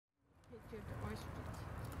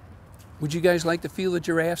Would you guys like to feel the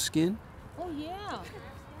giraffe skin? Oh, yeah.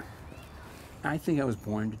 I think I was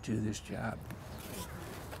born to do this job.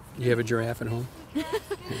 You have a giraffe at home?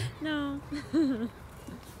 No.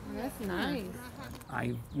 That's nice.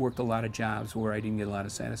 I worked a lot of jobs where I didn't get a lot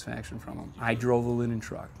of satisfaction from them. I drove a linen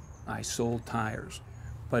truck. I sold tires,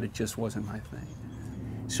 but it just wasn't my thing.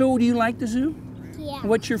 So, do you like the zoo? Yeah.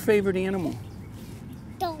 What's your favorite animal?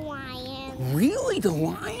 The lion. Really? The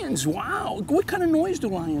lions? Wow. What kind of noise do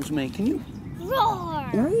lions make? Can you? Roar.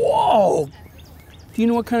 Whoa! Do you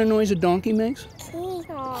know what kind of noise a donkey makes? Roar.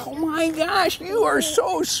 Oh my gosh, you are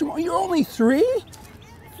so small. You're only 3?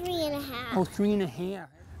 3.5. Oh, 3.5.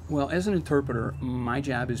 Well, as an interpreter, my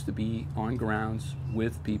job is to be on grounds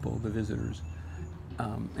with people, the visitors.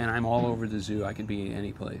 And I'm all over the zoo. I can be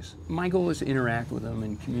any place. My goal is to interact with them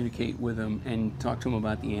and communicate with them and talk to them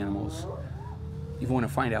about the animals. You want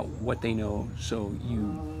to find out what they know so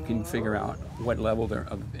you can figure out what level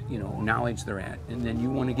of knowledge they're at. And then you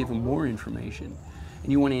want to give them more information.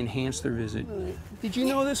 And you want to enhance their visit. Did you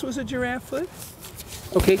know this was a giraffe foot?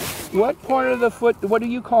 Okay, what part of the foot, what do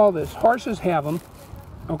you call this? Horses have them,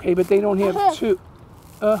 okay, but they don't have 2.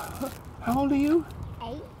 How old are you?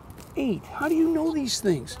 8. How do you know these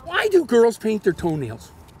things? Why do girls paint their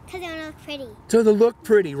toenails? Because they look pretty. So they look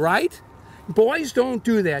pretty, right? Boys don't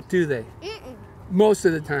do that, do they? Most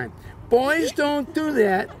of the time. Boys don't do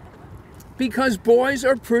that because boys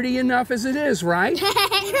are pretty enough as it is, right?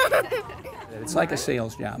 It's like a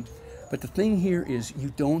sales job. But the thing here is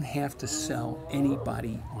you don't have to sell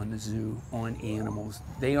anybody on the zoo on animals.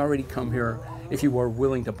 They already come here if you are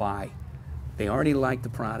willing to buy. They already like the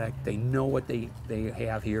product. They know what they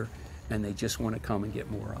have here, and they just want to come and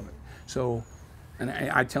get more of it. So, and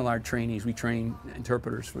I tell our trainees, we train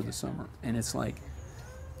interpreters for the summer, and it's like,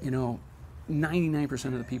 99%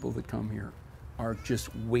 of the people that come here are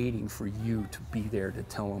just waiting for you to be there to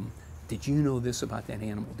tell them, did you know this about that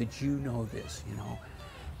animal? Did you know this,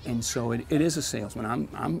 And so it is a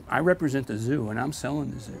salesman. I represent the zoo, and I'm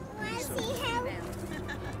selling the zoo. Want to see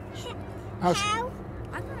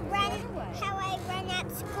how I run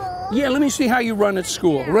at school? Yeah, let me see how you run at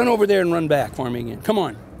school. Run over there and run back for me again. Come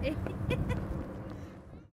on.